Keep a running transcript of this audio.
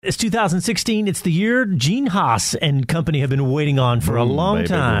It's 2016. It's the year Gene Haas and company have been waiting on for a long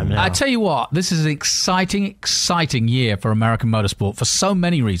time now. I tell you what, this is an exciting year for American motorsport for so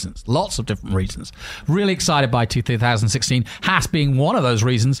many reasons. Lots of different reasons. Really excited by 2016. Haas being one of those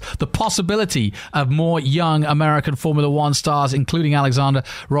reasons. The possibility of more young American Formula One stars, including Alexander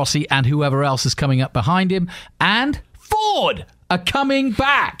Rossi and whoever else is coming up behind him. And Ford are coming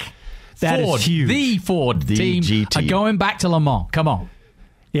back. That Ford, is huge. the Ford team GT. are going back to Le Mans. Come on.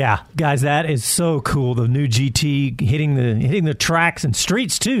 Yeah, guys, that is so cool. The new GT hitting the tracks and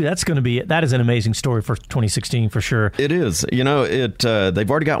streets too. That is an amazing story for 2016 for sure. It is. They've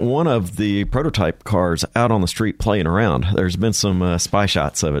already got one of the prototype cars out on the street playing around. There's been some spy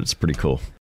shots of it. It's pretty cool.